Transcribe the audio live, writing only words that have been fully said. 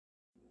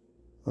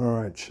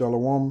All right,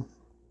 Shalom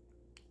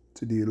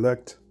to the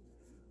elect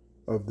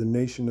of the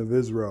nation of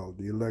Israel,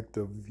 the elect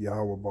of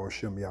Yahweh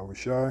Ba'Shem Yahweh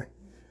Shai.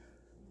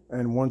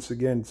 And once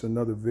again, it's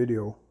another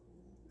video,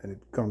 and it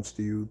comes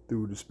to you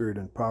through the spirit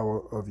and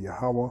power of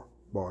Yahweh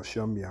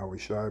Ba'Shem Yahweh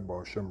Shai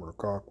Ba'Shem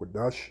Rakak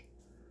Wadash.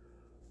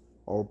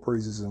 All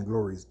praises and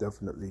glories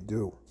definitely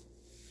due.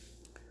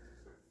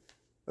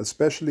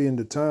 Especially in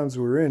the times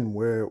we're in,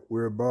 where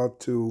we're about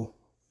to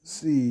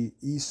see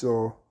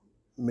Esau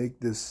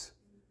make this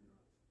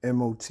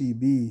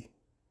MOTB,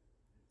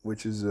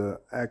 which is an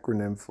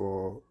acronym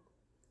for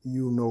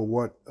you know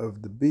what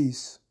of the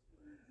beast.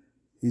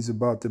 He's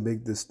about to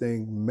make this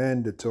thing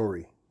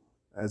mandatory,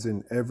 as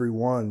in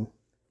everyone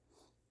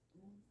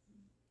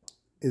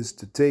is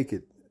to take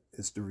it,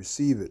 is to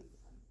receive it.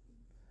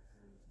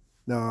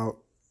 Now,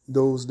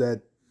 those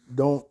that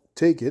don't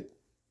take it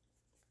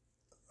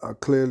are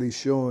clearly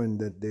showing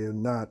that they're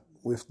not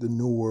with the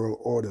New World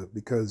Order,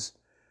 because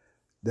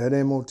that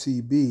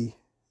MOTB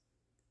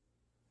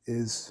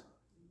is,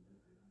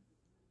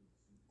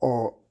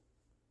 or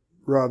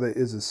rather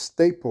is a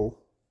staple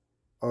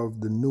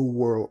of the New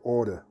World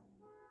Order.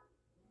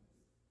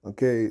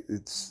 Okay,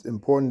 it's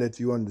important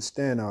that you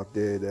understand out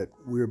there that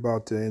we're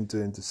about to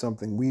enter into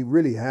something we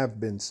really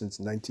have been since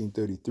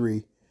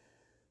 1933.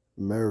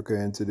 America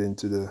entered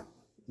into the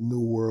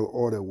New World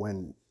Order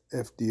when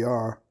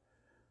FDR,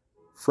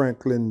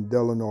 Franklin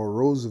Delano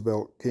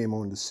Roosevelt, came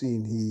on the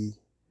scene. He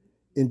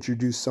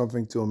introduced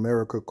something to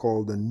America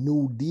called the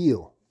New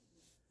Deal.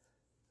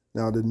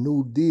 Now, the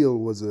New Deal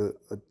was a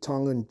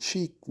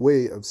tongue-in-cheek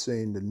way of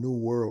saying the New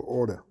World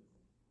Order.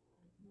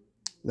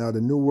 Now, the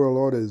New World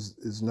Order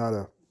is not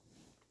a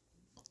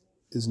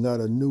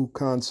new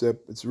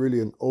concept. It's really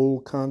an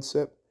old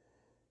concept.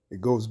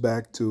 It goes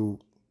back to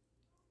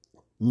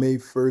May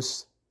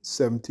 1st,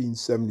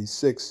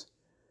 1776,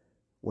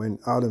 when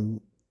Adam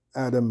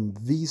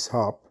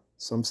Weishaupt,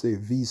 some say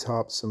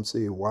Weishaupt, some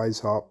say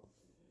Weishaupt,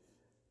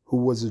 who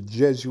was a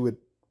Jesuit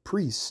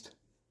priest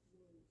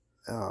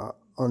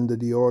under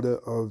the order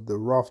of the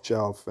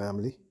Rothschild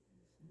family.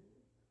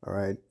 All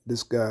right,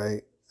 this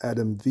guy,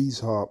 Adam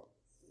Weishaupt,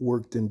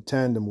 worked in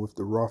tandem with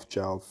the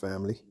Rothschild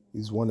family.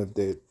 He's one of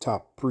their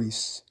top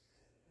priests.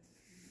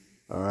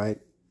 All right,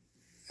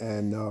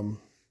 and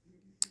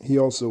he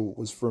also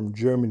was from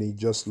Germany,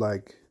 just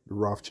like the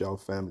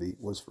Rothschild family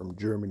was from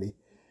Germany.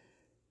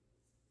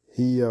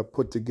 He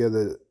put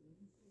together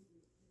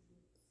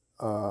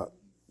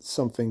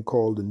something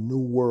called the New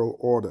World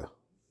Order.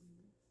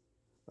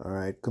 All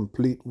right,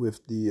 complete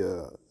with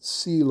the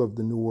seal of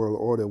the New World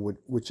Order,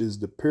 which is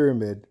the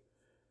pyramid.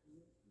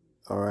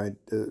 All right,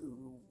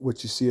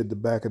 what you see at the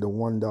back of the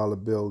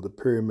 $1 bill, the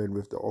pyramid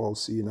with the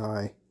all-seeing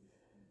eye,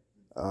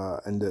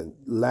 and the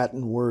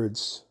Latin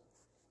words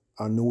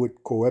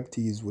Annuit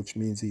Coeptes, which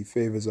means he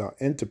favors our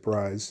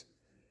enterprise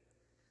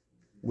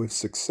with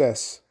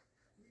success.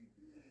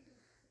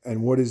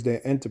 And what is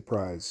their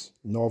enterprise?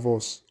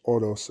 Novos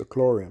Ordo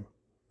Seclorum.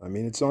 I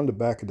mean, it's on the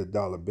back of the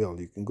dollar bill.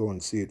 You can go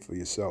and see it for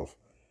yourself.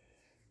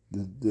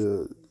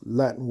 The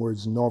Latin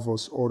words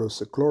Novos Ordo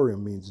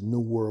Seclorum means New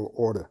World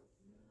Order.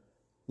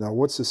 Now,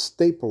 what's a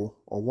staple,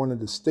 or one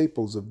of the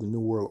staples of the New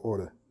World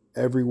Order?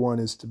 Everyone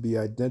is to be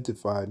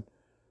identified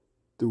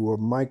through a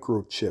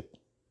microchip,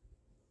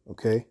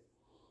 okay?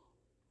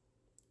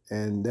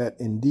 And that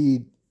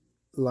indeed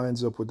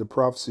lines up with the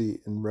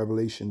prophecy in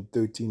Revelation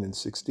 13 and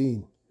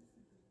 16,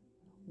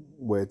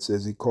 where it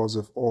says, he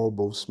causeth all,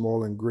 both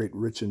small and great,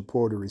 rich and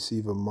poor, to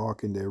receive a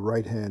mark in their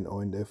right hand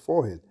or in their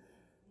forehead.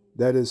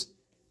 That is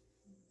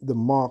the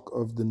mark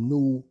of the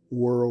New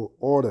World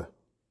Order.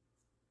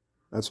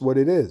 That's what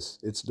it is.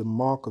 It's the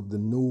mark of the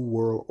New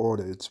World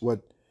Order. It's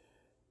what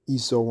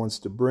Esau wants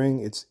to bring.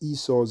 It's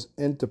Esau's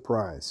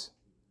enterprise.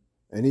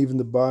 And even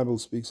the Bible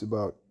speaks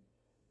about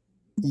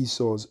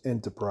Esau's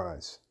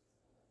enterprise.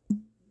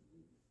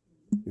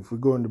 If we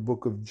go in the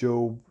book of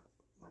Job,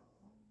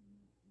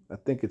 I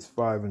think it's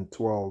 5 and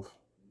 12.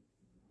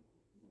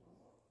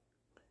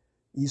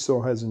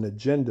 Esau has an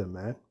agenda,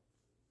 man.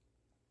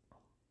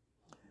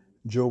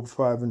 Job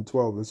 5 and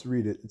 12, let's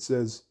read it. It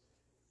says,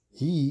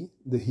 He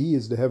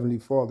is the heavenly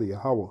Father,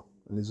 Yahweh,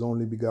 and his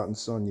only begotten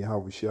Son,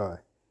 Yahweh Shai.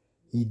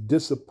 He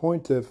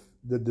disappointeth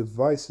the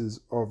devices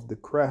of the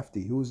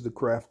crafty. Who's the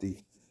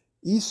crafty?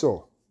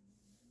 Esau.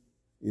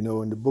 You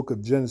know, in the book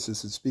of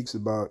Genesis, it speaks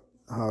about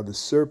how the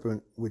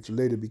serpent, which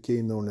later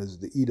became known as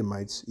the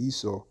Edomites,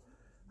 Esau,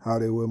 how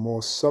they were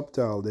more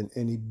subtle than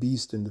any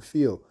beast in the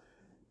field.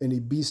 Any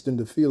beast in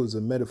the field is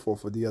a metaphor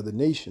for the other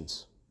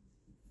nations.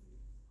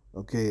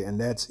 Okay, and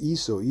that's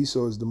Esau.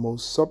 Esau is the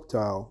most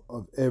subtle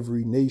of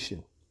every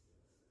nation.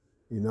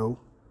 You know,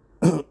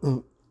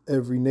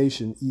 every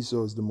nation,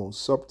 Esau is the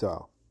most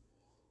subtle.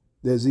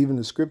 There's even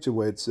a scripture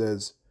where it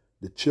says,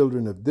 the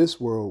children of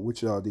this world,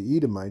 which are the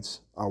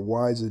Edomites, are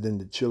wiser than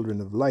the children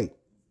of light.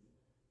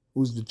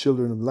 Who's the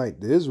children of light?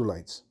 The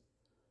Israelites.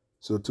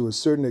 So to a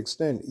certain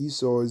extent,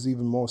 Esau is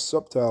even more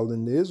subtle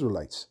than the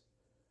Israelites.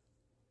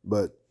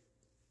 But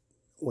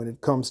when it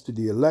comes to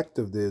the elect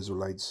of the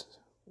Israelites,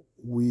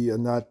 we are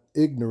not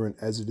ignorant,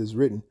 as it is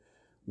written.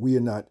 we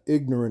are not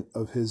ignorant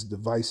of his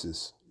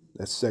devices.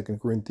 That's 2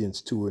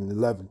 Corinthians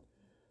 2:11.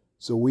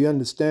 So we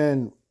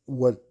understand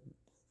what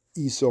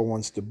Esau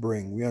wants to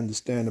bring. We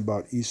understand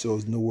about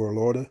Esau's New World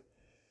Order.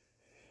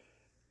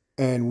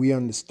 And we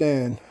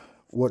understand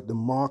what the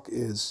mark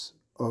is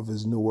of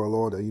his New World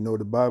Order. You know,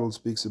 the Bible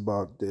speaks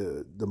about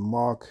the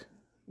mark,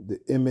 the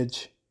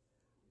image,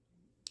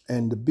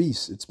 and the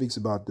beast. It speaks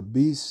about the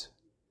beast,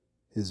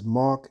 his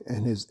mark,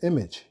 and his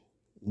image.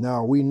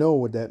 Now, we know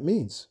what that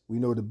means. We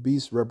know the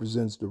beast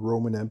represents the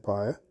Roman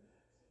Empire,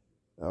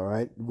 all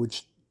right,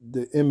 which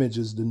the image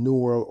is the New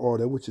World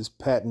Order, which is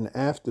patterned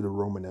after the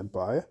Roman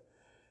Empire.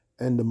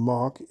 And the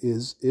mark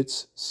is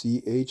its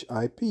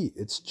CHIP,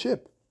 its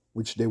chip,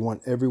 which they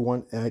want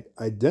everyone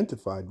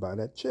identified by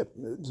that chip.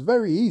 It's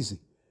very easy.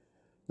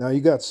 Now,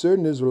 you got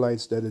certain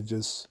Israelites that are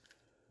just,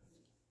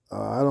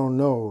 I don't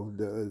know,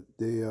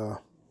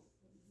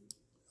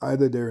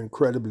 either they're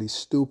incredibly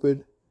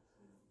stupid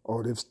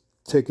or they've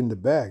taken the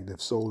bag, they've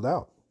sold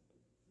out,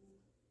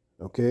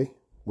 okay?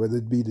 Whether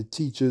it be the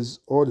teachers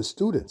or the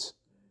students.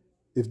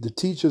 If the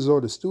teachers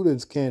or the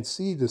students can't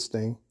see this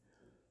thing,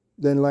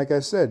 then like I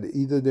said,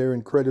 either they're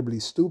incredibly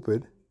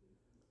stupid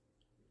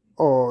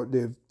or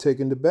they've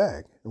taken the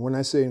bag. And when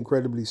I say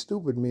incredibly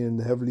stupid, meaning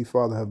the Heavenly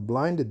Father have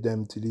blinded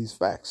them to these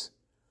facts.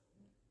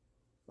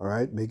 All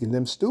right, making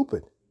them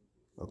stupid.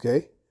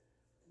 Okay?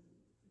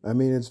 I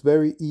mean, it's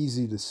very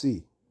easy to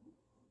see.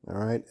 All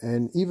right,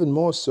 and even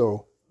more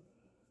so,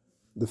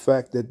 the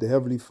fact that the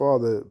Heavenly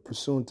Father,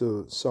 pursuant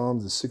to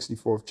Psalms, the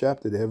 64th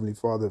chapter, the Heavenly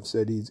Father have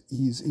said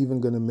he's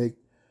even going to make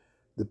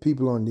the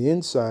people on the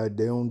inside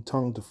their own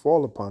tongue to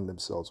fall upon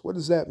themselves. What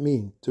does that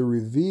mean? To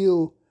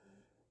reveal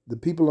the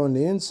people on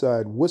the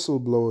inside,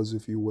 whistleblowers,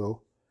 if you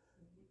will.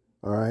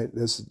 All right,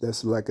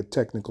 that's like a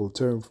technical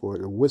term for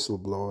it, a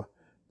whistleblower.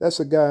 That's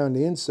a guy on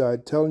the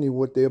inside telling you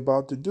what they're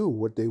about to do,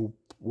 what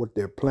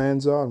their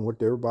plans are, and what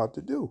they're about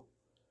to do.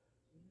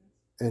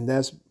 And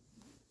that's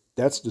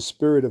the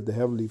spirit of the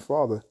Heavenly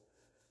Father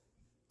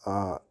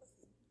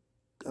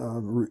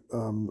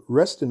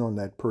resting on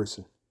that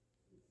person.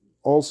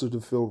 Also to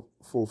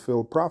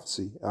fulfill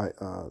prophecy,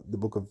 the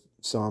book of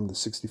Psalm, the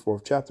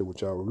 64th chapter,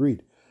 which I will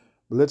read.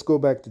 But let's go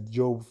back to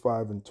Job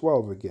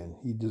 5:12 again.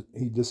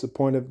 He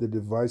disappointed the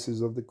devices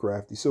of the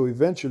crafty. So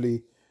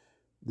eventually,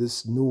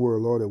 this New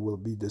World Order will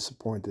be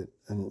disappointed.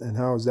 And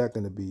how is that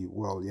going to be?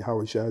 Well,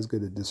 Yahushua is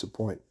going to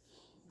disappoint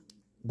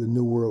the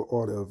New World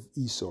Order of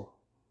Esau.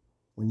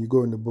 When you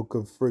go in the book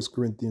of 1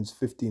 Corinthians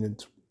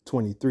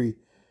 15:23,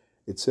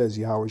 it says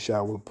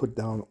Yahushua will put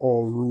down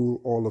all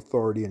rule, all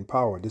authority, and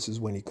power. This is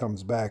when he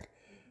comes back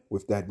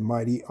with that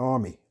mighty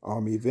army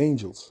of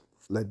angels,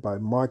 led by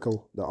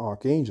Michael, the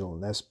archangel.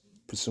 And that's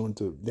pursuant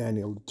to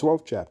Daniel, the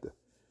 12th chapter.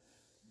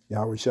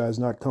 Yahushua is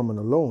not coming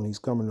alone. He's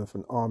coming with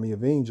an army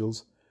of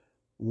angels.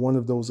 One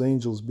of those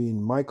angels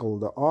being Michael,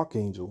 the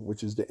archangel,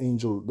 which is the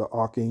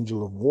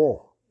archangel of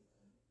war.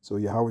 So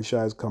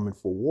Yahushua is coming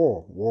for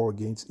war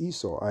against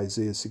Esau,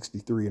 Isaiah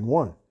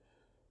 63:1.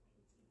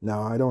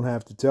 Now, I don't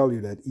have to tell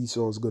you that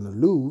Esau is going to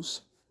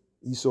lose.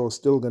 Esau is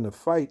still going to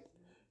fight,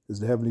 because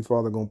the Heavenly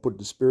Father is going to put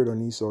the spirit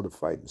on Esau to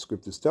fight. The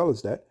scriptures tell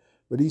us that.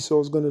 But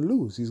Esau is going to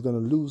lose. He's going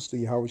to lose to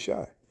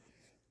Yahushua.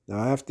 Now,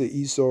 after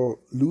Esau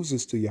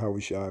loses to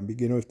Yahushua,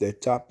 beginning with their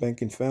top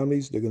banking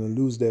families, they're going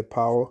to lose their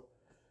power.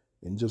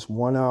 In just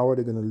 1 hour,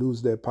 they're going to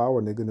lose their power,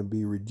 and they're going to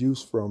be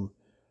reduced from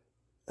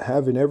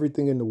having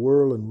everything in the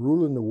world and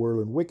ruling the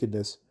world in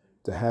wickedness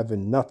to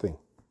having nothing,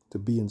 to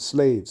being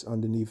slaves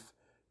underneath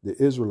the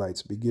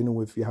Israelites, beginning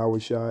with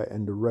Yahushua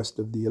and the rest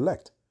of the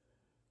elect.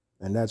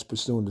 And that's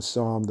pursuant to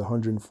Psalm, the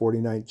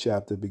 149th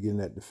chapter, beginning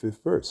at the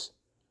 5th verse.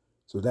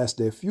 So that's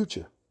their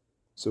future.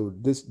 So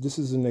this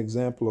is an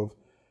example of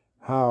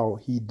how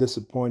he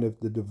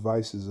disappointed the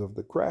devices of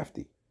the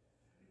crafty,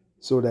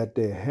 so that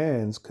their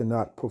hands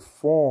cannot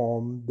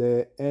perform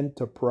their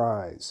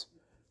enterprise.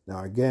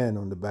 Now, again,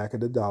 on the back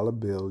of the dollar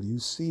bill, you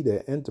see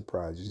their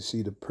enterprise. You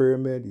see the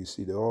pyramid, you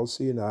see the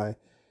all-seeing eye,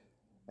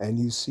 and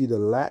you see the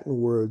Latin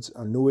words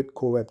annuit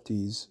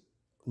coeptes,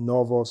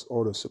 novos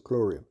ordo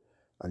seclorum.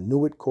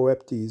 Annuit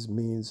coeptes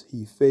means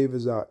he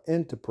favors our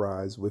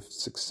enterprise with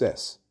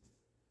success.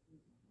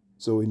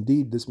 So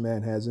indeed, this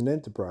man has an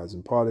enterprise,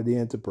 and part of the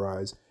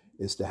enterprise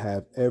is to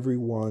have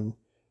everyone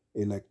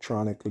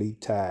electronically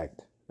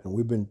tagged. And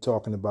we've been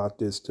talking about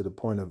this to the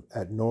point of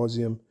ad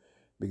nauseum.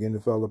 Beginning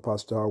of Elder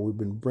Pastor, we've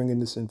been bringing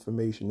this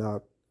information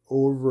out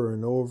over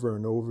and over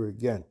and over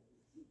again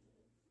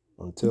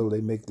until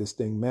they make this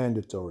thing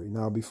mandatory.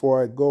 Now,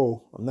 before I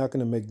go, I'm not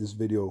going to make this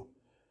video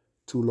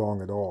too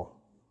long at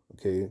all.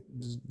 Okay,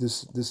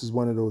 this is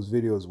one of those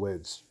videos where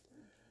it's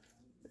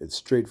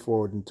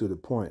straightforward and to the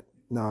point.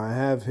 Now, I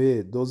have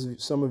here,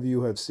 some of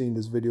you have seen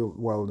this video.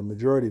 Well, the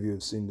majority of you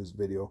have seen this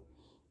video.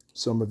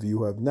 Some of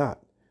you have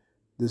not.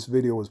 This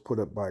video was put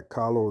up by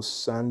Carlos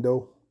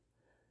Sando.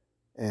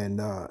 And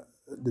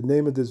the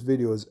name of this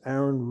video is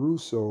Aaron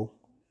Russo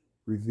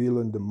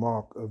Revealing the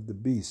Mark of the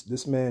Beast.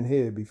 This man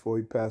here, before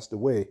he passed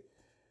away,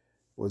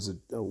 was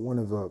one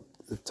of the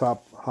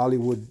top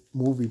Hollywood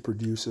movie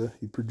producer.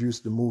 He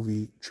produced the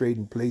movie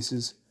Trading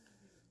Places.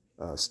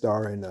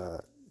 starring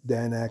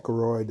Dan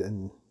Aykroyd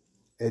and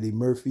Eddie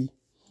Murphy.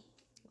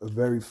 A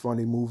very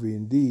funny movie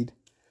indeed.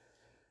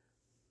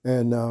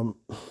 And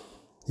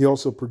he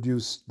also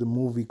produced the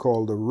movie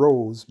called The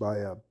Rose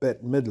by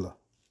Bette Midler.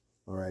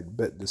 All right,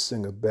 the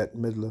singer Bette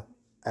Midler,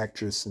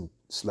 actress and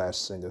slash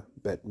singer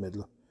Bette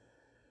Midler.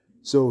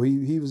 So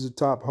he was a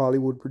top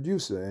Hollywood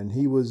producer, and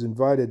he was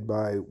invited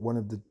by one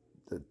of the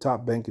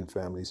top banking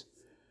families,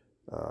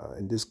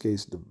 in this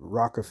case the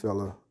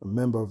Rockefeller, a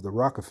member of the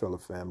Rockefeller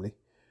family,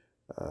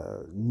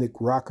 Nick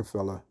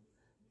Rockefeller.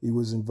 He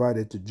was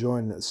invited to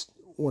join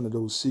one of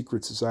those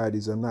secret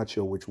societies. I'm not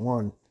sure which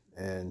one,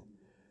 and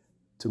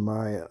to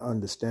my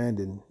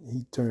understanding,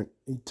 he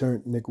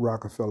turned Nick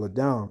Rockefeller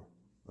down.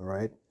 All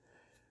right.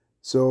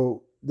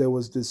 So there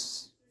was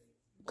this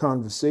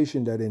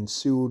conversation that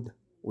ensued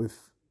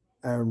with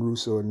Aaron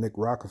Russo and Nick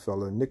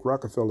Rockefeller. And Nick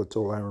Rockefeller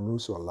told Aaron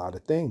Russo a lot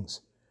of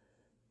things.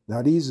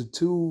 Now, these are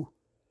two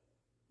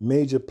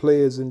major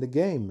players in the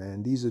game,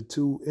 man. These are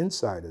two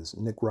insiders.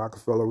 Nick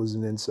Rockefeller was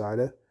an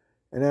insider,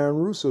 and Aaron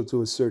Russo,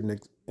 to a certain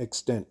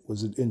extent,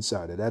 was an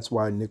insider. That's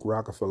why Nick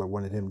Rockefeller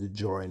wanted him to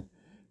join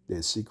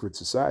their secret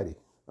society.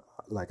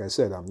 Like I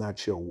said, I'm not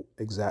sure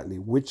exactly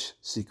which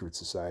secret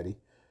society.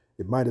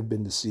 It might have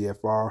been the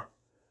CFR.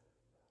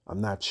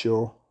 I'm not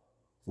sure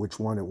which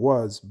one it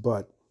was,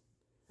 but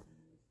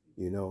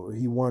you know,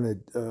 he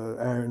wanted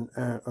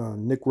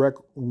Nick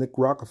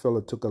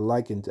Rockefeller took a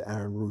liking to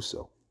Aaron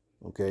Russo.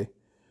 Okay,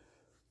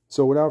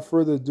 so without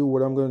further ado,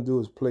 what I'm going to do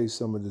is play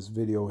some of this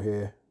video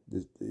here.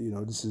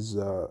 This is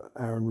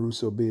Aaron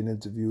Russo being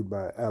interviewed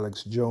by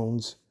Alex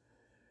Jones,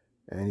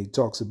 and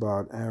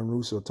Aaron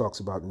Russo talks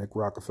about Nick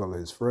Rockefeller,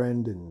 his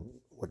friend, and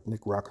what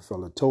Nick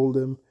Rockefeller told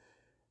him.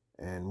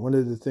 And one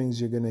of the things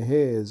you're going to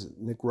hear is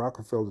Nick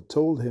Rockefeller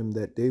told him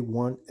that they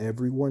want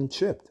everyone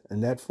chipped.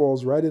 And that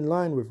falls right in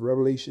line with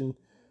Revelation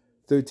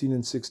 13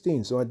 and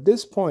 16. So at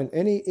this point,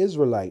 any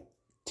Israelite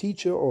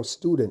teacher or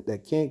student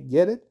that can't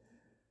get it,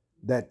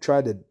 that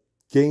try to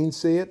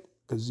gainsay it,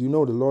 because you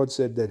know the Lord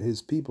said that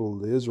his people,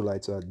 the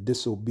Israelites, are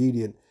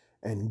disobedient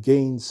and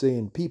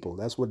gainsaying people.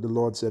 That's what the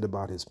Lord said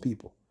about his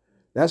people.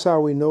 That's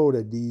how we know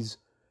that these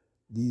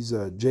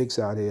jakes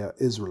out here are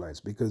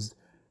Israelites, because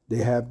they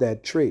have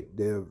that trait.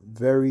 They're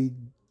very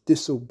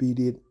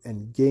disobedient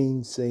and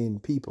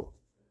gainsaying people,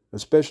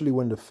 especially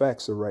when the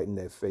facts are right in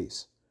their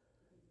face.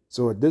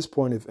 So at this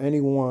point, if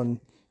anyone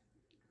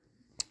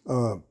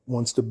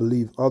wants to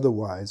believe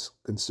otherwise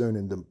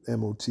concerning the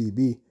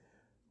MOTB,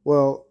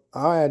 well,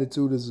 our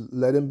attitude is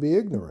let him be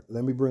ignorant.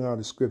 Let me bring out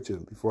a scripture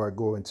before I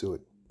go into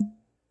it.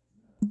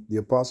 The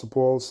Apostle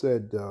Paul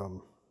said,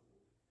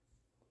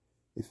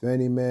 if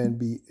any man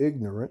be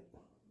ignorant,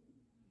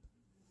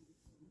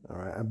 all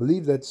right, I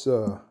believe that's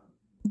 1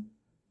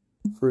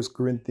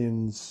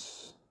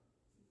 Corinthians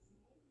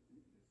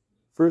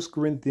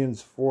 14,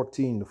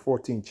 the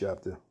 14th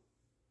chapter.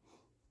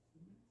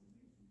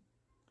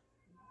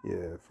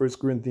 Yeah, 1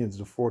 Corinthians,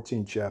 the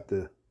 14th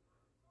chapter,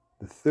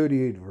 the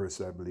 38th verse,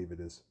 I believe it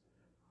is.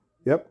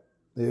 Yep,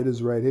 there it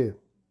is right here.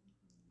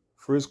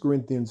 1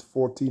 Corinthians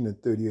 14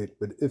 and 38.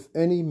 But if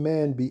any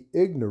man be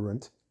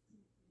ignorant,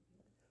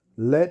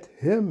 let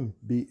him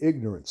be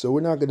ignorant. So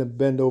we're not going to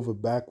bend over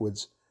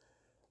backwards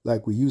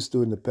like we used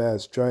to in the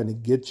past, trying to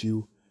get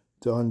you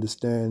to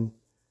understand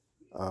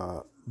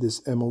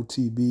this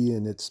MOTB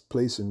and its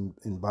place in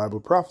Bible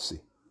prophecy.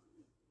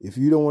 If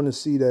you don't want to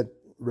see that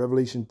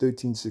Revelation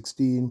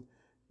 13:16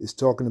 is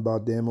talking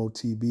about the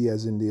MOTB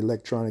as in the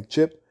electronic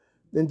chip,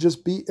 then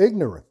just be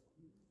ignorant.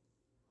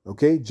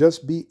 Okay,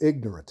 just be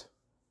ignorant.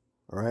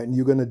 All right, and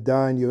you're going to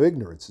die in your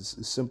ignorance. It's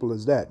as simple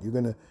as that. You're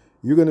going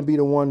to be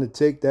the one to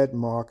take that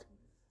mark.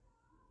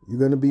 You're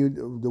going to be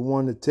the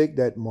one to take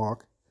that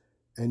mark,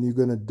 and you're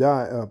going to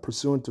die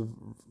pursuant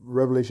to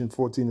Revelation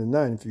 14 and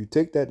 9. If you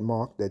take that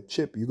mark, that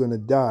chip, you're going to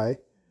die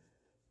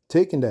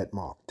taking that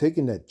mark,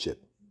 taking that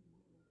chip.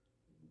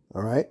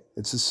 All right,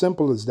 it's as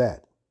simple as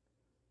that.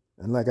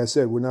 And like I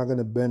said, we're not going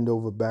to bend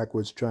over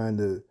backwards trying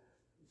to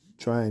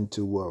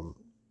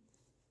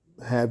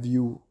have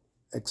you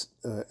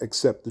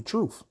accept the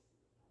truth.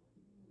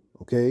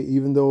 Okay,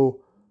 even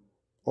though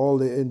all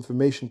the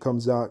information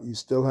comes out, you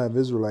still have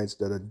Israelites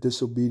that are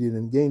disobedient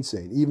and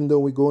gainsaying. Even though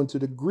we go into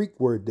the Greek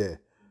word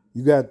there,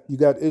 you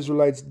got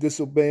Israelites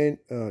disobeying,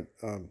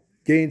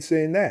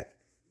 gainsaying that,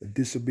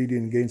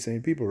 disobedient and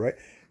gainsaying people, right?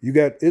 You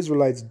got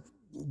Israelites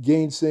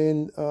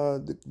gainsaying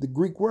the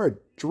Greek word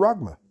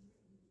charagma,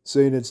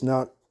 saying it's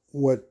not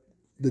what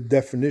the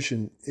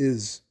definition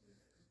is.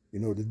 You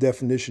know, the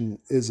definition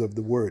is of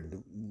the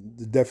word,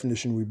 the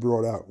definition we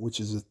brought out, which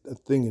is a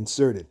thing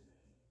inserted.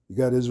 You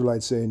got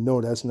Israelites saying,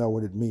 no, that's not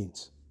what it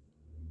means.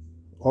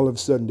 All of a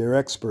sudden, they're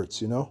experts,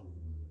 you know?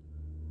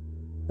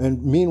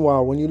 And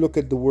meanwhile, when you look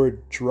at the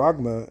word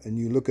charagma and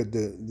you look at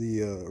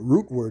the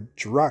root word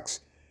charax,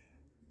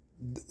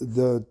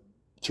 the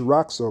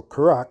charax or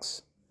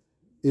karax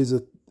is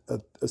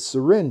a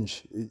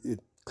syringe. It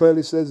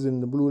clearly says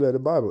in the Blue Letter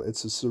Bible,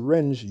 it's a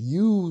syringe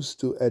used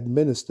to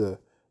administer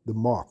the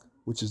mark,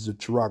 which is the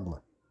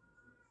charagma.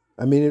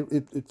 I mean,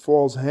 it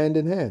falls hand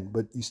in hand,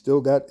 but you still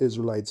got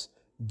Israelites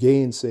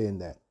gainsaying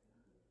that.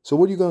 So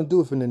what are you going to do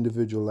with an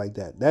individual like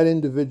that? That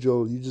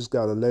individual, you just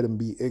got to let him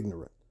be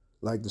ignorant,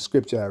 like the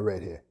scripture I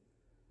read here.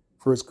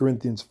 1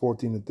 Corinthians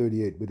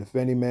 14:38. But if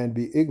any man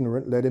be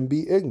ignorant, let him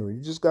be ignorant.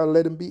 You just got to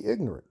let him be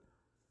ignorant.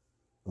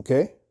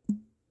 Okay?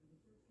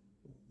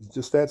 It's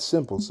just that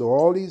simple. So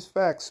all these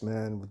facts,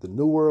 man, with the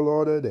New World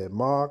Order, their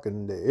mark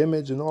and their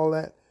image and all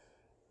that,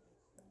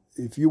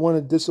 if you want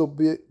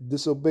to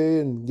disobey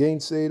and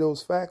gainsay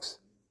those facts,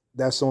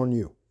 that's on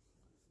you.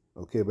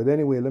 Okay, but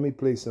anyway, let me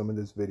play some of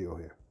this video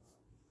here.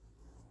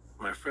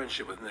 My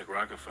friendship with Nick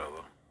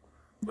Rockefeller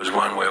was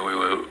one where we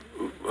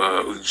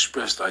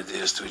expressed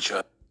ideas to each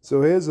other.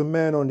 So here's a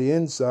man on the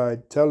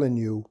inside telling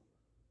you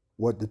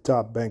what the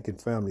top banking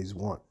families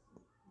want.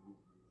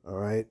 All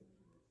right?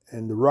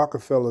 And the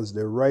Rockefellers,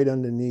 they're right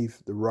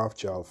underneath the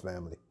Rothschild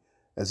family.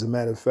 As a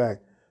matter of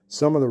fact,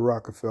 some of the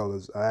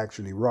Rockefellers are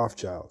actually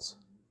Rothschilds.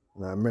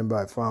 And I remember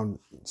I found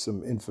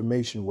some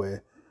information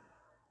where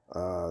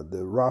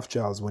the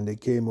Rothschilds, when they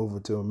came over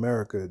to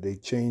America, they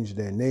changed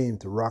their name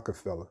to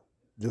Rockefeller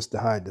just to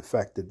hide the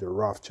fact that they're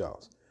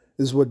Rothschilds.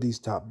 This is what these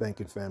top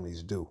banking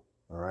families do.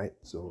 All right,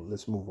 so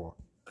let's move on.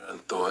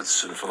 And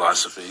thoughts and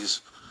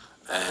philosophies,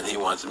 and he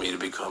wanted me to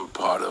become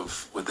part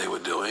of what they were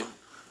doing,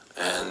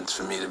 and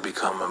for me to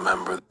become a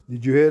member.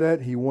 Did you hear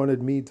that? He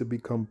wanted me to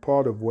become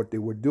part of what they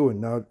were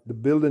doing. Now, the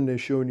building they're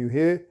showing you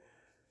here,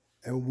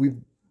 and we've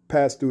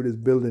passed through this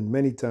building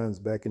many times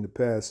back in the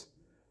past,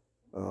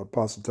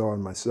 Apostle Tar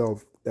and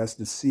myself, that's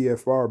the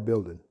CFR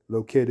building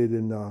located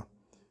in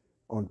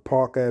on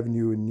Park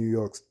Avenue in New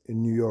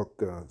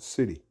York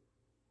City.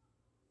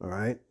 All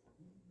right,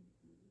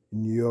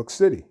 in New York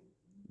City,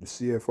 the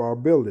CFR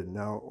building.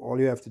 Now, all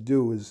you have to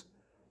do is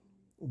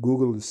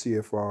Google the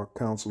CFR,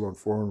 Council on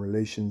Foreign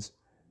Relations,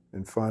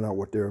 and find out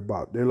what they're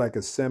about. They're like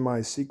a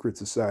semi-secret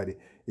society.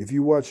 If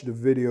you watch the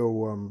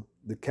video,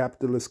 The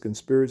Capitalist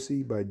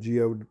Conspiracy by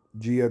G.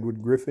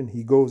 Edward Griffin,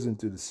 he goes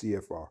into the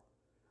CFR.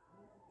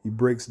 He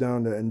breaks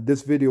down, and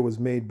this video was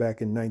made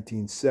back in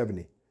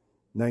 1969,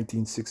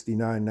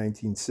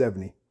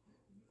 1970.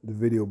 The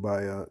video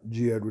by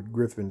G. Edward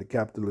Griffin, The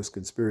Capitalist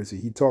Conspiracy.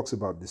 He talks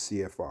about the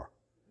CFR.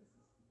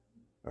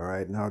 All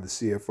right, now the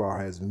CFR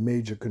has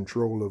major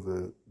control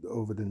over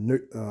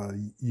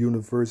the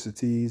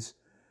universities,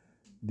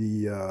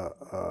 the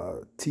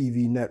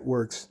TV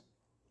networks.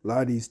 A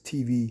lot of these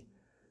TV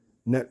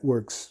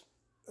networks,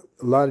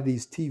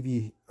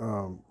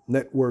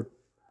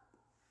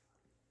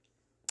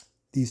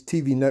 these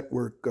TV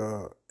network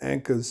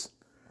anchors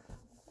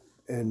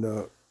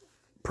and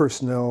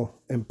personnel,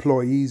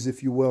 employees,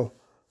 if you will,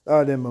 a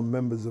lot of them are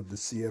members of the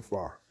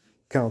CFR,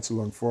 Council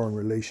on Foreign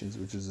Relations,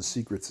 which is a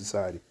secret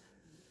society.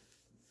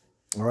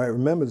 All right,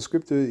 remember the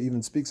scripture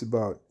even speaks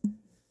about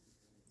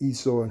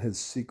Esau and his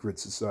secret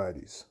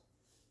societies.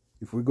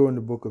 If we go in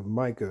the book of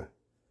Micah,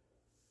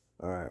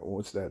 all right,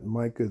 what's that?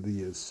 Micah,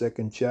 the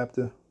second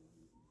chapter,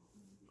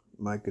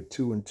 Micah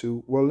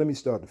 2:2. Well, let me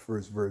start the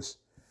first verse.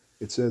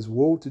 It says,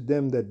 "Woe to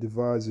them that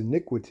devise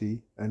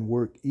iniquity and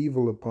work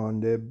evil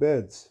upon their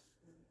beds.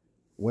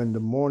 When the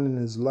morning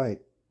is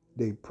light,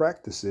 they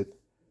practice it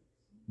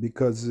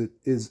because it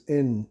is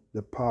in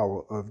the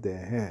power of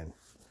their hand."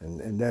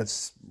 And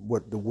that's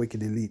what the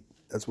wicked elite,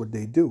 that's what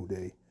they do.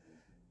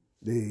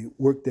 They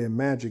work their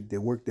magic, they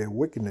work their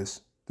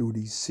wickedness through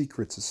these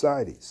secret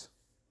societies.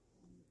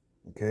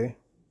 Okay?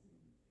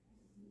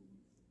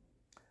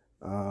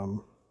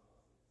 Bear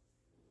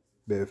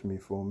with me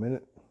for a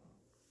minute.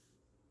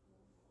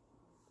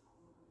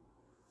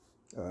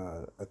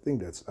 I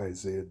think that's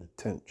Isaiah, the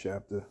 10th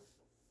chapter.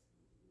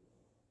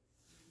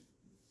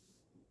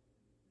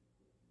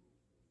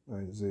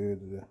 Isaiah,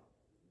 the...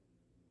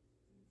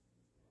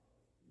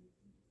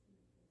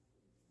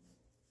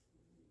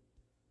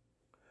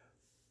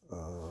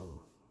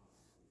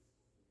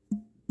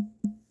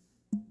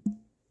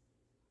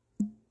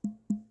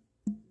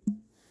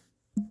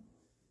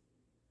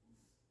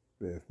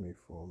 bear with me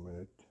for a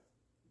minute.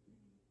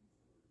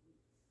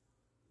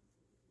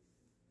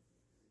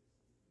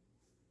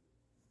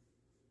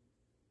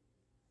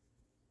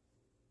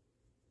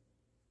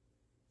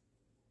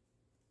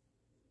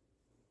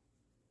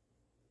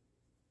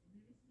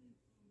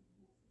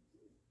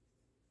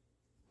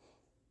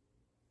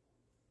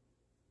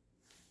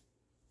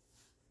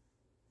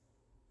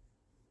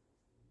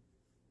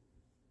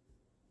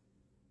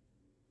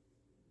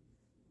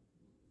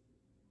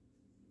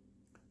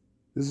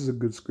 This is a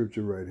good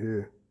scripture right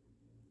here.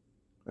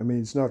 I mean,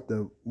 it's not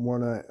the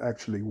one I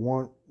actually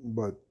want,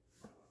 but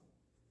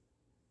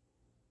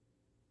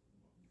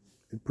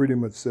it pretty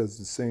much says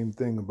the same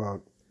thing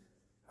about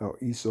how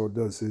Esau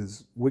does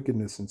his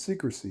wickedness in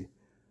secrecy.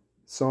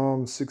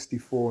 Psalm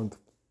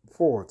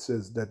 64:4, it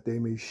says that they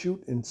may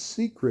shoot in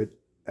secret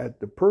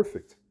at the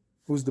perfect.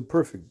 Who's the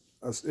perfect?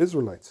 Us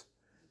Israelites.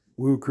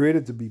 We were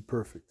created to be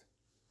perfect.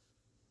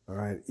 All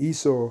right.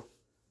 Esau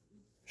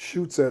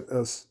shoots at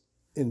us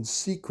in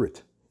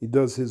secret. He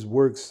does his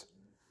works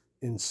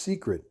in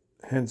secret.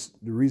 Hence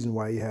the reason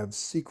why you have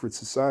secret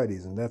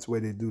societies, and that's where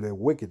they do their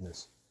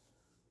wickedness.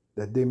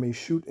 that they may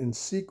shoot in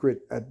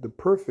secret at the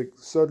perfect,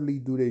 suddenly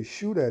do they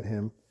shoot at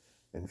him,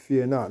 and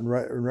fear not.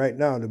 And right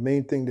now, the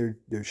main thing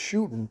they're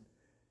shooting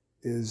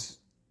is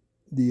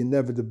the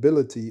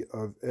inevitability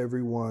of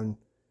everyone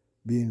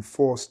being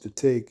forced to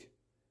take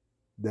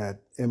that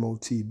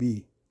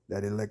MOTB,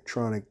 that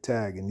electronic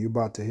tag. And you're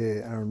about to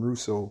hear Aaron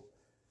Russo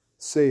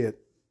say it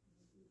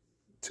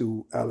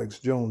to Alex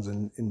Jones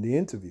in the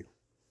interview.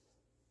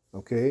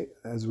 Okay,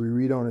 as we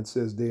read on, it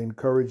says, they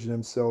encourage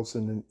themselves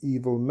in an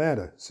evil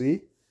matter.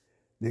 See?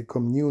 They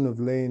commune of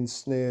laying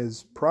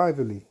snares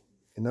privately.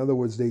 In other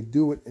words, they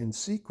do it in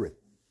secret.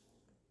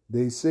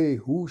 They say,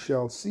 who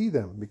shall see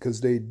them?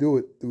 Because they do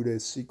it through their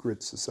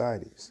secret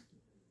societies.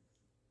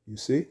 You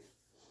see?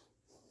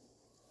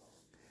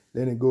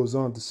 Then it goes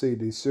on to say,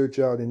 they search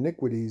out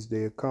iniquities.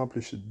 They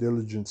accomplish a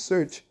diligent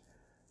search.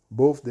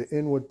 Both the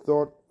inward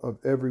thought of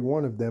every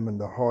one of them and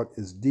the heart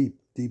is deep,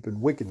 deep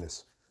in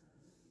wickedness.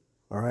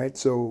 All right,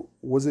 so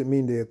what does it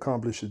mean they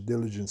accomplish a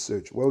diligent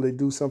search? Well, they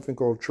do something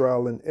called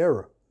trial and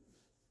error.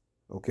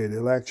 Okay,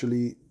 they'll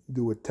actually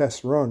do a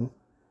test run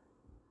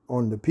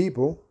on the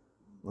people.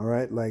 All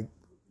right, like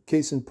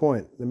case in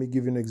point, let me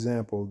give you an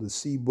example. The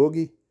C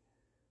Boogie,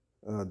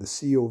 the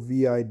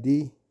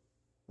COVID,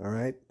 all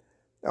right,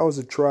 that was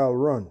a trial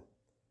run.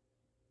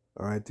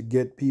 All right, to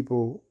get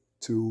people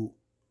to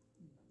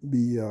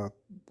be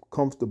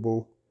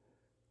comfortable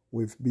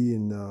with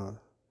being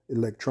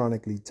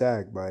electronically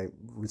tagged by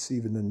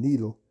receiving a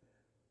needle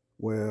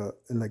where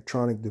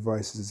electronic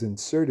devices is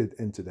inserted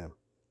into them.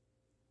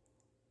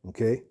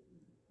 Okay?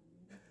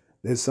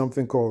 There's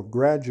something called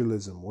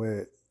gradualism,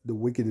 where the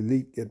wicked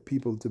elite get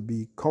people to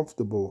be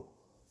comfortable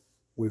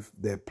with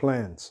their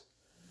plans.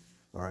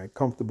 All right?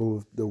 Comfortable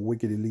with the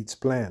wicked elite's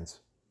plans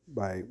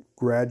by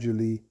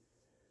gradually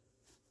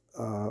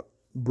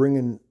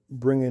bringing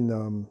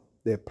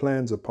their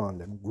plans upon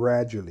them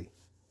gradually.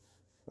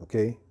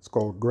 Okay? It's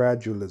called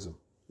gradualism.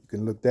 You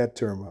can look that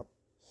term up.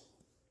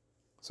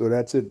 So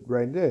that's it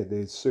right there.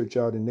 They search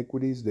out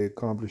iniquities. They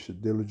accomplish a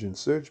diligent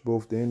search.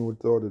 Both the inward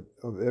thought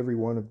of every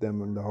one of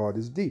them and the heart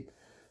is deep.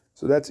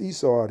 So that's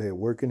Esau out here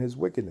working his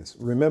wickedness.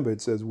 Remember,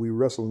 it says we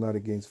wrestle not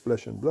against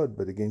flesh and blood,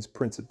 but against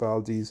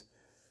principalities,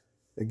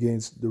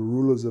 against the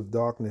rulers of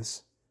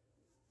darkness,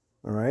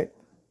 all right,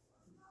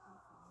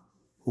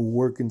 who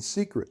work in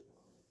secret.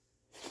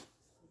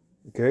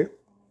 Okay?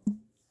 Let's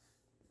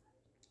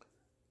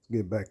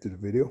get back to the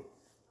video.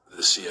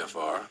 The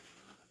CFR,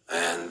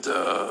 and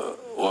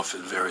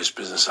offered various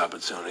business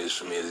opportunities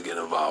for me to get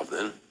involved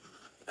in,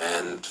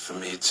 and for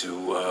me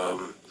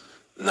to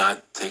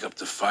not take up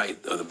the fight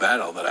or the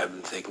battle that I've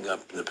been taking up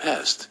in the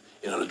past.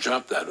 You know, to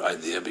drop that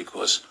idea,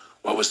 because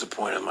what was the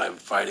point of my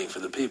fighting for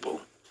the people,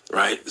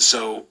 right?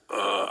 So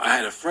I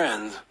had a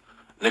friend,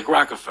 Nick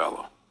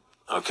Rockefeller,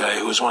 okay,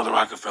 who was one of the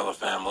Rockefeller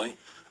family.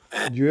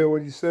 Did you hear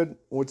what he said?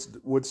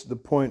 What's the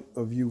point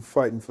of you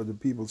fighting for the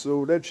people?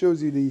 So that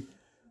shows you the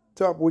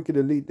top wicked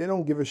elite. They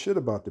don't give a shit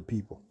about the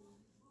people.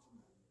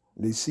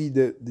 They see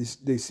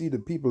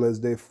the people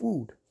as their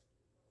food.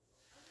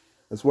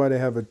 That's why they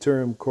have a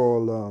term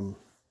called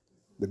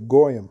the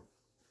goyim.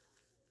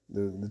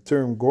 The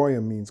term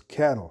goyim means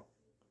cattle.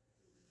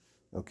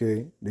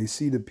 Okay, they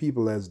see the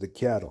people as the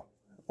cattle,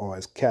 or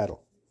as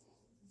cattle.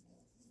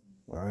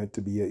 All right,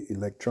 to be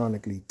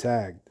electronically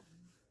tagged,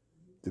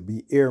 to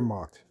be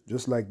earmarked,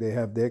 just like they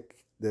have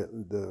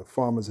the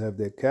farmers have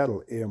their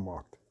cattle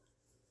earmarked,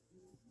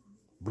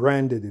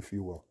 branded, if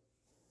you will.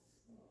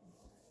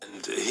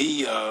 And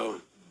he,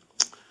 when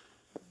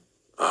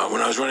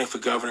I was running for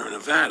governor in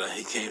Nevada,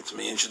 he came to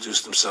me,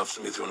 introduced himself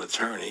to me through an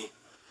attorney,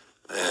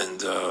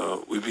 and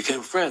we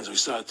became friends. We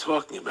started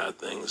talking about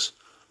things,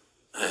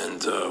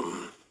 and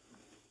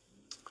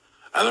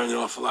I learned an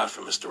awful lot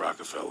from Mr.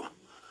 Rockefeller.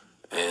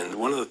 And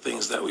one of the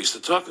things that we used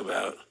to talk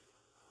about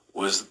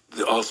was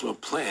the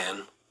ultimate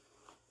plan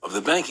of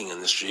the banking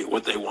industry,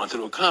 what they wanted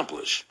to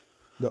accomplish.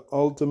 The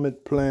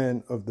ultimate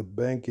plan of the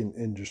banking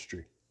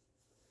industry.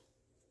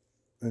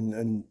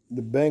 And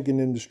the banking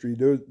industry,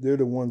 they're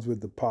the ones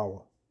with the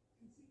power.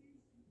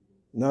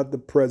 Not the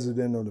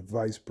president or the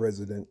vice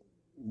president.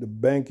 The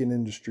banking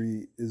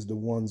industry is the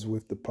ones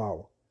with the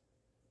power.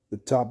 The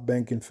top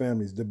banking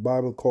families. The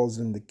Bible calls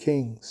them the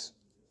kings.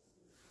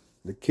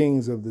 The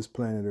kings of this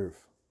planet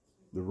Earth.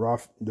 The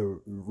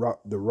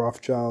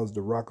Rothschilds,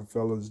 the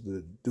Rockefellers,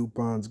 the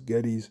DuPonts,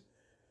 Gettys.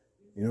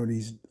 You know,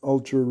 these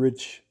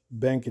ultra-rich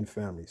banking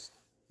families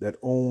that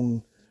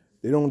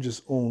they don't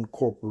just own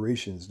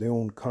corporations, they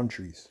own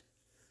countries,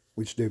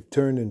 which they've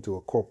turned into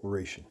a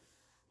corporation.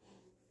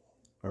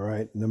 All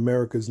right? And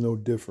America's no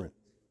different.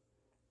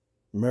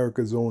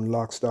 America's own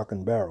lock, stock,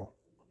 and barrel.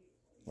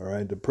 All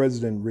right? The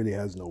president really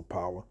has no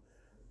power.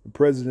 The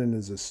president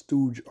is a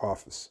stooge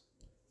office.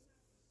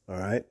 All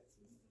right?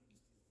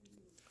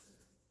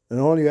 And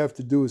all you have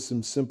to do is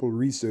some simple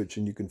research,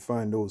 and you can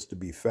find those to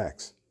be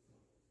facts.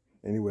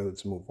 Anyway,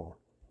 let's move on.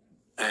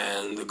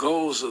 And the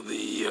goals of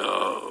the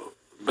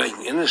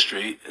banking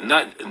industry, and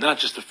not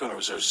just the Federal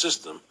Reserve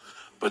System,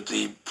 but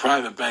the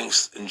private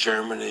banks in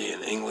Germany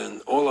and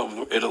England, all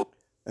over Italy.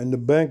 And the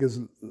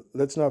bankers,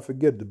 let's not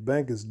forget, the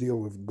bankers deal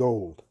with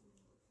gold.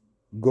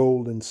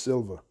 gold and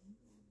silver.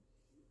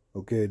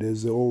 Okay,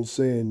 there's the old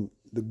saying,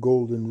 the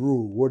golden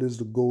rule. What is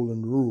the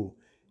golden rule?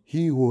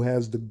 He who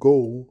has the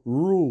gold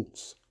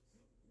rules.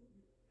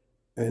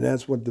 And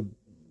that's what the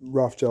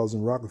Rothschilds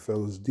and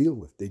Rockefellers deal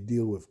with. They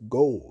deal with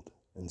gold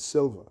and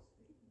silver.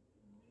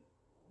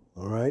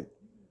 All right?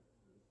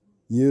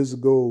 Years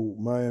ago,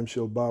 Mayim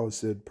Shelbawa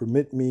said,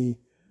 "Permit me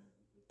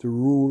to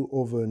rule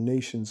over a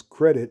nation's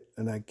credit,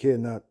 and I care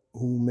not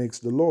who makes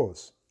the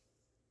laws."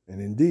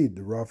 And indeed,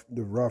 the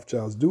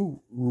Rothschilds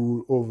do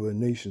rule over a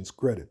nation's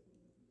credit.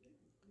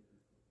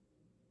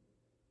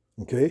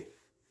 Okay?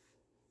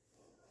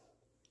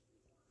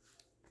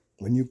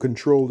 When you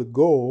control the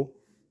goal,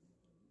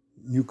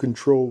 you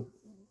control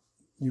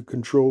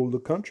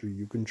the country.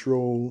 You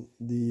control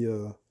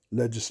the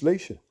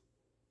legislation.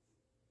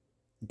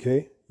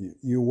 Okay?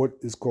 You're what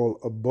is called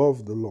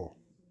above the law.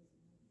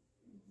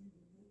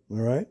 All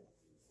right?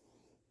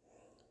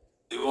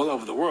 All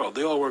over the world,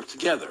 they all work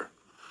together.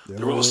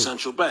 They're all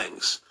central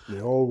banks.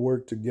 They all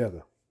work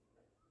together.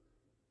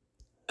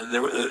 And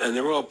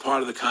they're all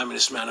part of the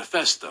Communist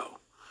Manifesto.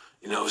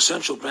 You know,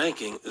 central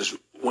banking is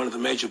one of the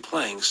major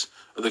planks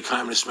of the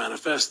Communist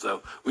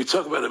Manifesto. We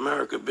talk about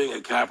America being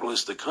a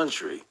capitalistic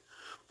country,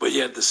 but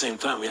yet at the same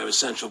time, we have a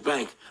central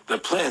bank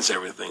that plans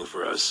everything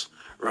for us,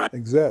 right?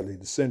 Exactly.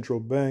 The central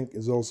bank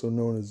is also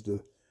known as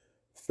the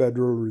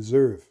Federal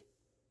Reserve.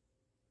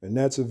 And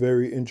that's a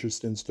very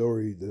interesting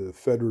story, the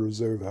Federal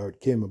Reserve, how it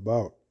came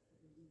about.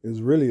 It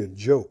was really a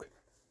joke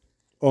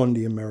on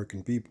the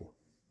American people.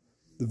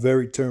 The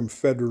very term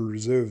Federal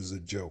Reserve is a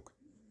joke.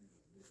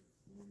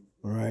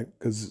 All right,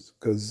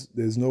 because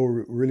there's no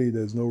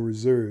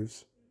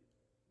reserves,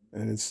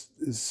 and it's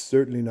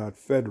certainly not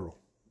federal.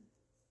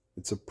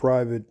 It's a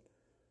private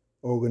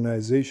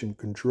organization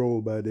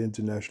controlled by the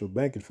international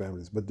banking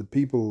families. But the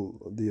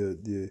people,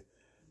 the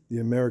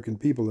American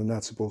people, are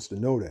not supposed to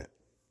know that.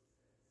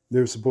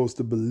 They're supposed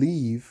to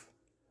believe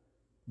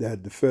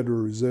that the Federal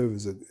Reserve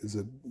is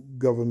a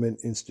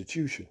government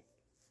institution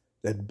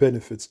that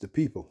benefits the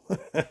people.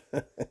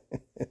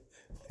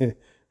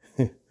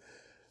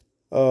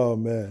 Oh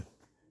man.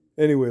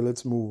 Anyway,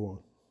 let's move on.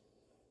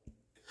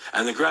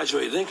 And the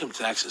graduated income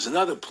tax is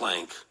another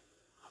plank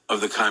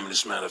of the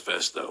Communist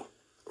Manifesto,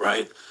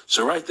 right?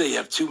 So right there, you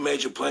have two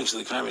major planks of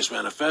the Communist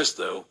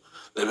Manifesto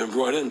that have been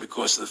brought in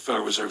because of the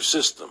Federal Reserve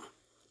System,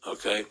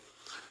 okay?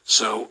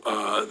 So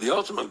the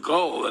ultimate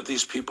goal that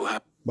these people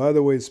have... By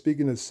the way,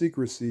 speaking of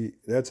secrecy,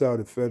 that's how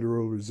the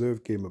Federal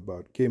Reserve came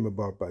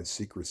about by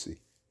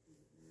secrecy.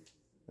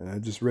 And I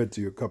just read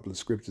to you a couple of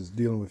scriptures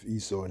dealing with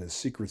Esau and his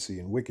secrecy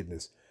and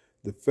wickedness.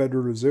 The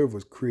Federal Reserve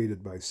was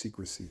created by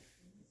secrecy.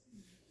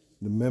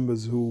 The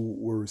members who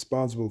were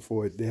responsible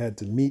for it, they had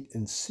to meet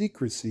in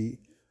secrecy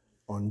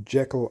on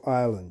Jekyll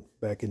Island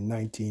back in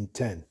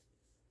 1910.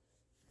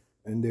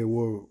 And they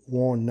were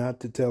warned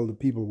not to tell the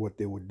people what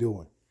they were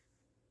doing.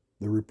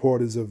 The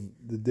reporters of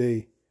the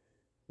day,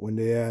 when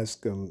they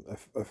asked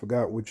I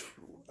forgot which,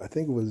 I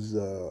think it was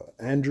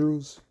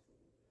Andrews,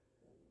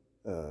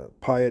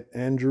 Piatt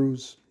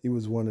Andrews. He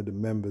was one of the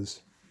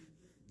members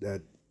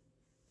that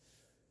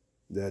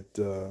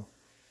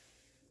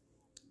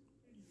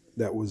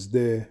was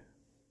there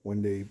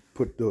when they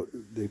put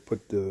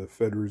the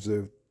Federal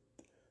Reserve,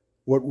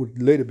 what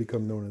would later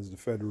become known as the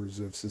Federal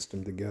Reserve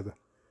System, together.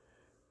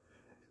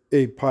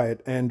 A. Piatt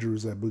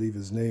Andrews, I believe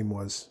his name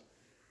was.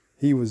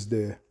 He was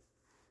there,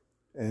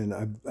 and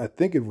I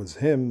think it was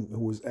him who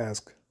was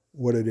asked,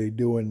 "What are they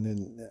doing?"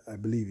 And I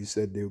believe he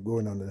said they were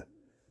going on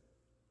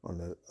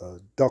a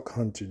duck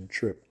hunting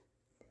trip.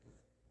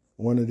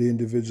 One of the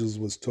individuals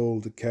was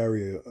told to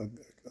carry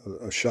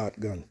a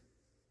shotgun,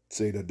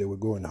 say that they were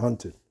going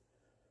hunting.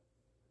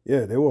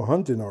 Yeah, they were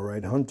hunting, all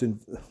right, hunting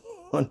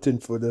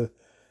for the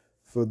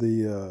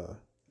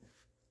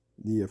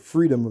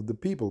freedom of the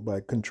people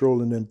by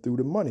controlling them through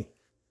the money.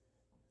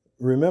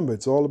 Remember,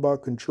 it's all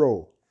about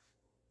control.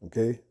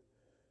 Okay.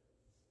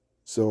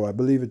 So I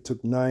believe it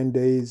took 9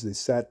 days. They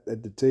sat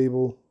at the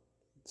table,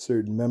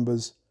 certain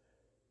members.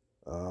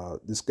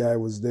 This guy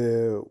was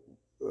there.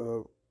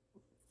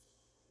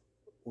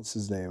 What's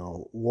his name?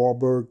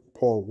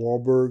 Paul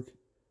Warburg.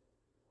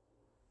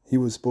 He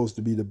was supposed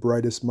to be the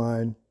brightest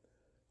mind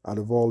out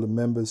of all the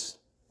members.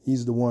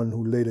 He's the one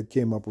who later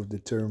came up with the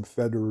term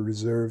Federal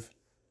Reserve.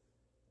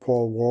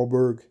 Paul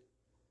Warburg.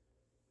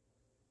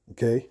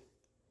 Okay.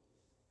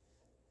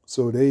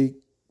 So they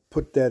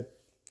put that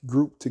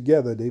group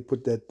together. They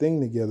put that thing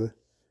together,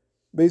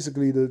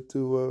 basically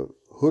to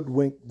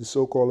hoodwink the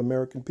so-called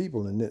American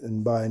people.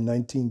 And by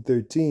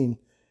 1913,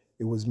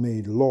 it was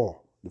made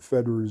law. The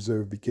Federal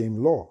Reserve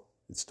became law.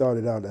 It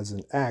started out as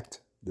an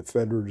act, the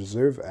Federal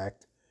Reserve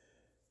Act.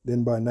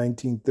 Then by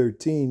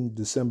 1913,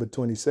 December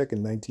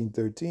 22nd,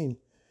 1913,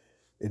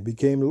 it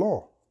became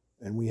law.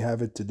 And we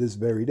have it to this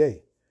very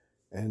day.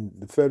 And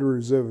the Federal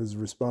Reserve is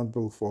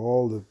responsible for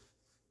all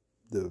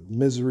the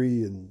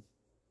misery and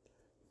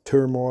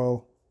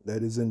turmoil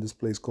that is in this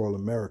place called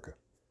America.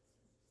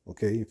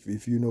 Okay,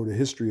 if you know the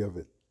history of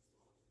it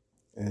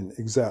and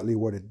exactly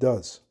what it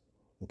does.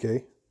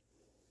 Okay,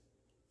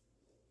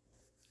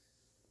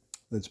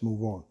 let's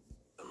move on.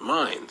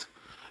 mind,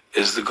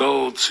 is the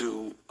goal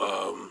to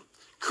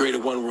create a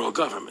one world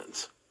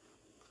government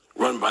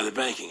run by the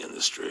banking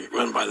industry,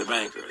 run by the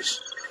bankers,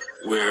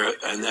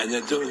 and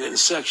they're doing it in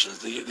sections.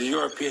 The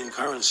European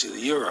currency, the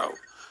euro,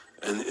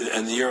 and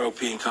the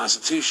European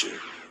Constitution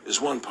is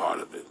one part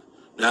of it.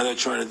 Now they're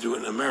trying to do it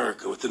in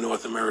America with the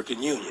North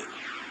American Union,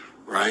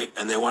 right?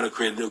 And they want to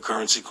create a new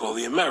currency called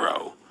the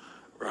Amero,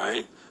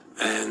 right?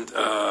 And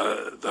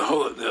the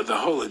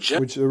whole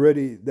agenda, which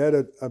already,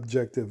 that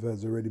objective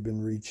has already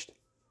been reached,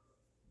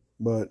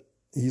 but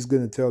he's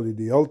going to tell you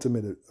the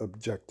ultimate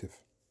objective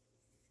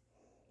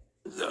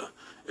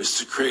is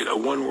to create a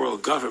one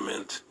world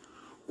government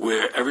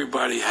where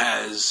everybody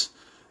has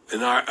an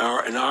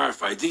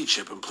RFID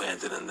chip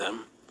implanted in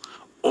them.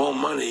 All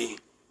money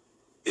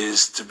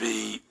is to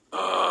be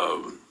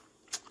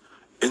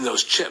in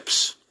those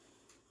chips,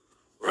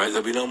 right?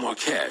 There'll be no more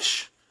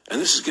cash. And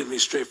this is getting me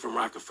straight from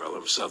Rockefeller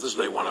himself. This is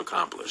what they want to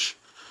accomplish.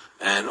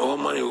 And all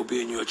money will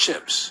be in your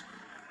chips.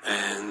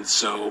 And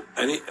so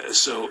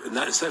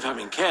instead of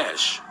having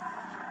cash,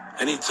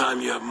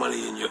 anytime you have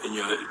money in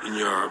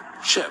your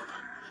chip,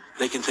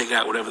 they can take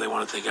out whatever they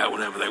want to take out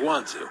whenever they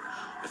want to.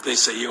 If they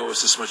say you owe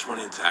us this much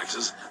money in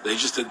taxes, they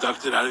just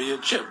deduct it out of your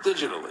chip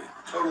digitally.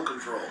 Total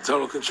control.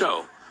 Total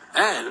control.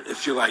 And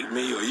if you're like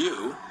me or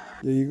you,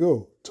 there you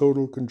go.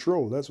 Total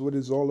control. That's what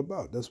it's all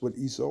about. That's what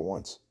Esau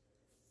wants.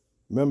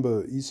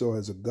 Remember, Esau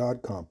has a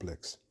God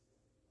complex.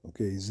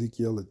 Okay,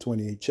 Ezekiel, the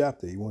 28th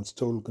chapter, he wants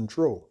total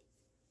control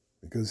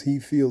because he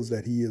feels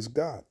that he is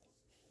God.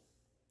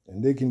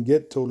 And they can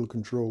get total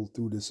control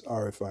through this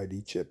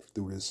RFID chip,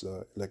 through this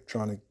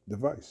electronic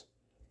device.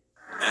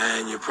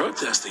 And you're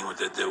protesting what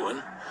they're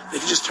doing, they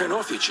can just turn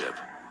off your chip.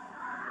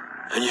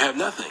 And you have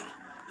nothing.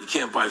 You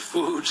can't buy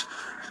food.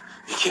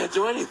 You can't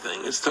do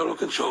anything. It's total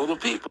control of the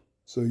people.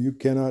 So you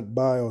cannot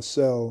buy or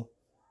sell,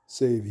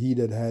 save he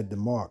that had the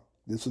mark.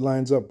 This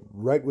lines up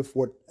right with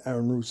what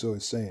Aaron Russo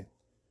is saying.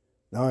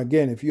 Now,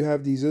 again, if you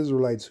have these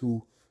Israelites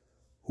who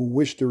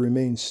wish to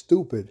remain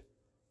stupid,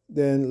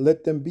 then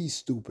let them be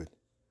stupid.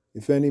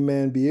 If any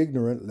man be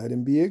ignorant, let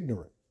him be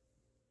ignorant.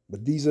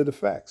 But these are the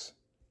facts.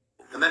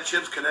 And that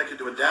chip's connected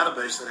to a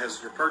database that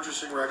has your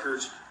purchasing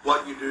records,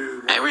 what you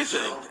do.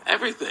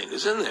 Everything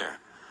is in there,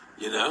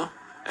 you know?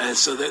 And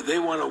so they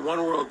want a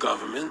one world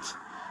government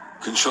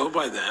controlled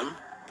by them,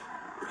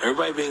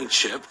 everybody being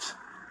chipped,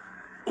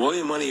 all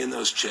your money in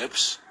those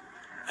chips,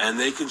 and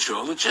they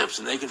control the chips,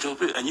 and they control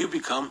people, and you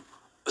become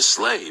a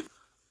slave.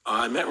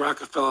 I met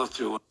Rockefeller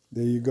through...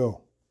 There you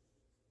go.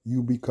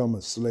 You become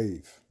a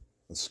slave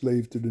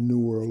to the New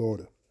World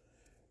Order.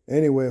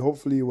 Anyway,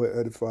 hopefully you were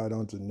edified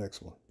on to the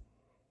next one.